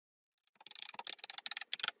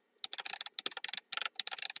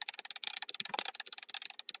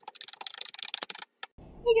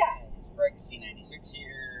Hey guys, Greg C96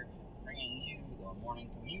 here, bringing you the Morning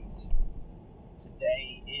Commute.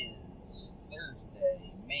 Today is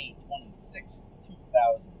Thursday, May 26th,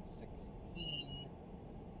 2016,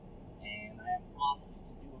 and I am off to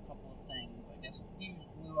do a couple of things. I guess a fuse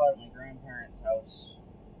blew out at my grandparents' house, so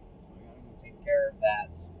I gotta go take care of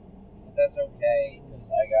that. But that's okay,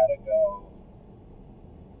 because I gotta go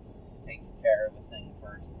take care of a thing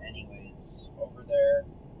first anyways over there,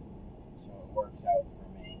 so it works out for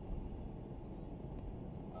me.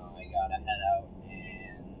 I gotta head out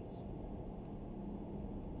and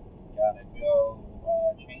gotta go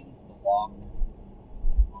change the lock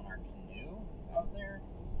on our canoe out there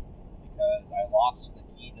because I lost the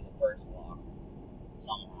key to the first lock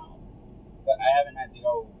somehow. But I haven't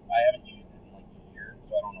used it in like a year,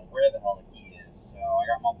 so I don't know where the hell the key is. So I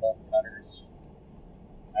got my bolt cutters.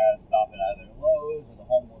 I gotta stop at either Lowe's or the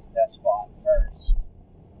Homeless Despot first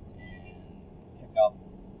and pick up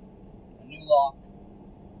a new lock.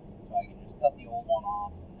 So I can just cut the old one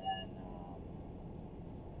off and then,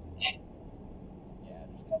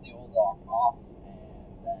 just cut the old lock off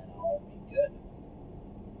and then I'll be good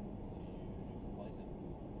to just replace it.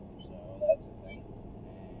 So that's a thing.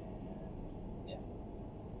 And yeah,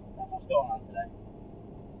 that's what's going on today.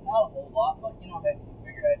 Not a whole lot, but I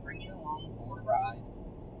figured I'd bring you along for a ride.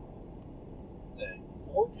 It's a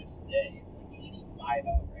gorgeous day. It's like 85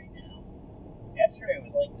 out right now. Yesterday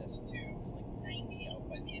was like this too. It was like 90 out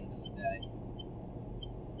by the end of the day.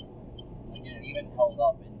 Like it even held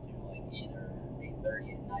up into like 8 or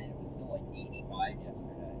 8:30 at night. It was still like 85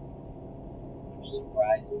 yesterday, which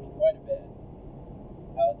surprised me quite a bit.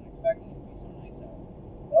 I wasn't expecting it to be so nice out.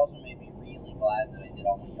 It also made me really glad that I did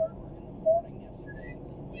all my yard work in the morning yesterday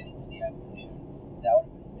instead of waiting till the afternoon, because that would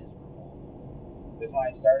have been miserable. Because when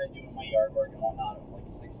I started doing my yard work and whatnot, it was like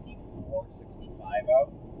 64, 65 out.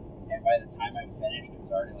 And by the time I finished, it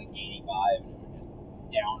was already like 85, and it was just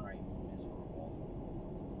downright miserable.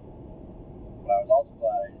 But I was also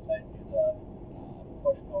glad I decided to do the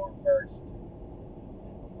push mower first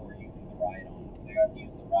before using the ride-on, because I got to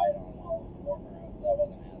use the ride-on while it was warmer out, so that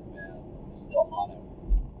wasn't as bad. It was still hot out.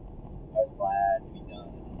 I was glad to be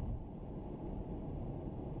done.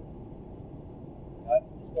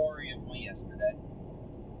 That's the story of my yesterday.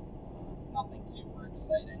 Nothing super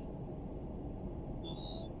exciting.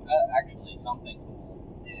 Actually, something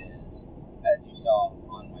cool is, as you saw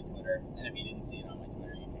on my Twitter, and if you didn't see it on my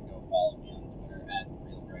Twitter, you can go follow me on Twitter at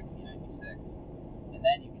RealGregC96, and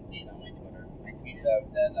then you can see it on my Twitter. I tweeted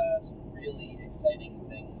out that some really exciting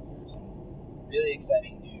things, or some really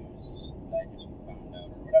exciting news that I just found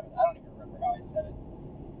out, or whatever. I don't even remember how I said it,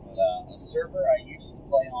 but a server I used to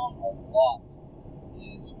play on a lot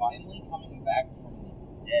is finally coming back from the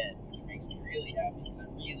dead, which makes me really happy because I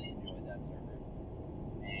really enjoyed that server.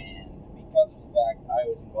 And because of the fact I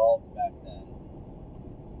was involved back then,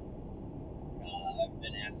 I've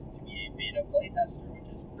been asked to be a beta playtester, which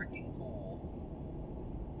is freaking cool.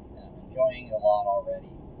 And I'm enjoying it a lot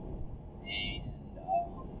already. And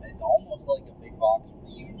it's almost like a big box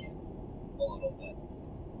reunion, a little bit.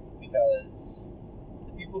 Because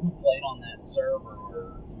the people who played on that server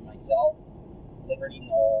were myself, Liberty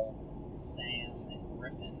Knoll, Sam, and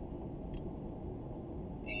Griffin.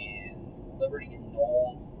 And Liberty and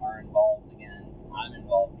Knoll are involved again. I'm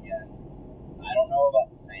involved again. I don't know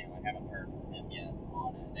about Sam. I haven't heard from him yet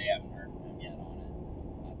on it. They haven't heard from him yet on it.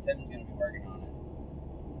 Tim's going to be working on it.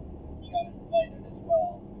 He got invited as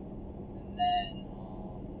well. And then,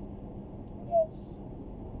 what else?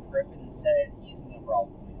 Griffin said he's going to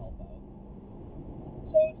probably help out.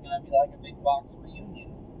 So it's going to be like a big box reunion.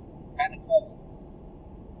 Kind of cool.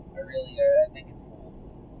 I think it's cool.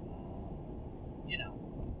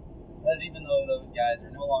 Because even though those guys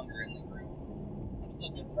are no longer in the group, I'm still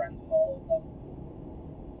good friends with all of them.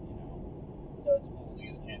 So it's cool to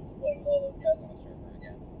get a chance to play with all those guys on a server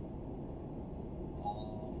again.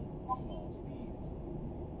 Almost these.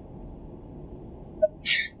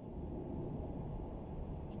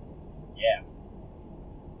 Yeah.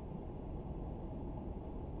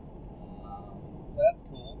 So that's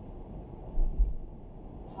cool.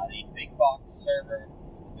 The big box server,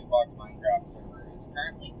 the big box Minecraft server, is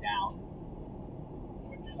currently down,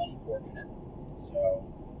 which is unfortunate. So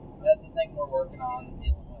that's the thing we're working on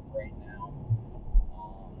dealing with right now.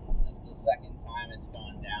 This is the second time it's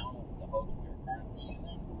gone down with the host we are currently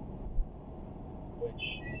using,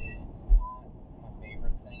 which is not my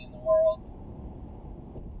favorite thing in the world.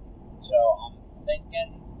 So I'm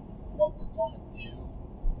thinking what we're going to do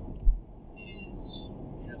is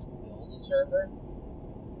just build a server.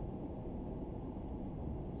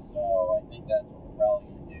 So I think that's what we're probably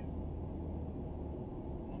going to do.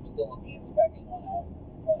 I'm still looking at speccing one out.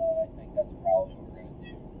 but I think that's probably what we're going to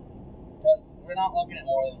do. Because we're not looking at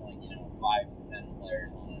more than 5 to 10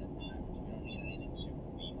 players on at a time, so we don't need anything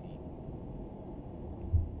super beefy.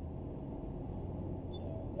 So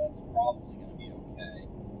that's probably going to be okay.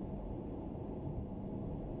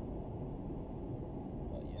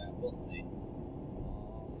 But yeah, we'll see.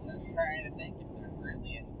 I'm just trying to think if there's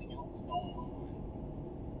really anything else going on.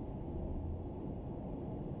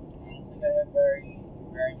 I don't think I have very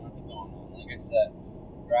much going on. Like I said,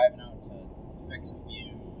 driving out to fix a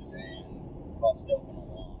fuse and bust open a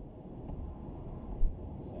lock.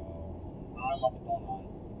 So, not much going on.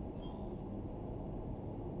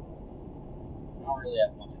 I don't really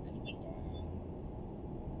have much of anything going on.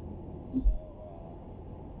 So,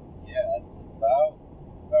 yeah, that's about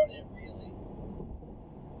it, really.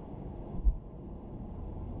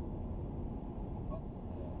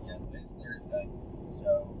 Today's Thursday.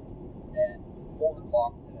 So, at 4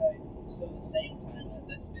 o'clock today, so the same time that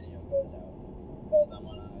this video goes out, because I'm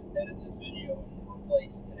going to edit this video and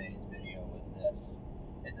replace today's video with this.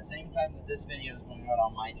 At the same time that this video is going out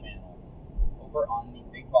on my channel, over on the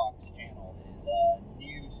Big Box channel is a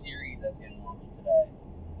new series that's getting launched today.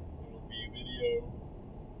 It'll be a video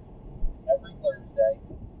every Thursday.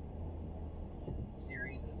 The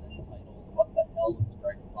series is entitled "What the Hell is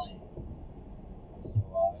Greg Playing?" So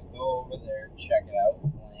go over there, check it out.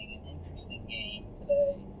 We're playing an interesting game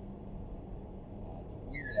today. It's a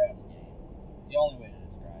weird ass game. It's the only way to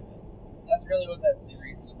describe it. And that's really what that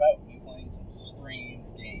series is about. Me playing some strange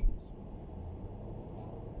games.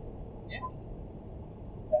 Yeah.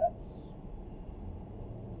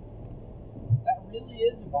 That really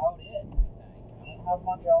is about it, I think. I don't have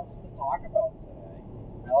much else to talk about today.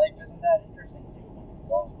 My life isn't that interesting to a bunch of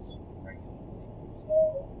vlogs regularly,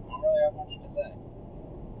 so I don't really have much to say.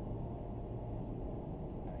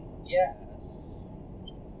 I guess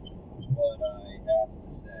what I have to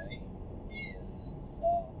say is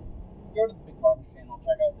go to the Big Box channel,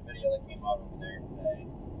 check out the video that came out over there today.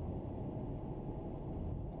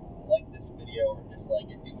 Like this video or dislike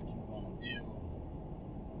it, do what you want to do.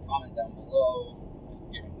 Comment down below, just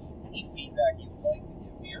giving me any feedback you would like to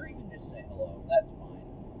give me, or even just say hello, that's fine.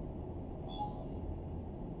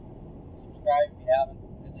 Subscribe if you haven't,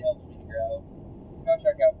 it really helps me to grow. Go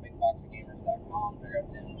check out bigboxofgamers.com, check out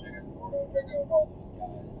Sim, check out Gordo, check out all the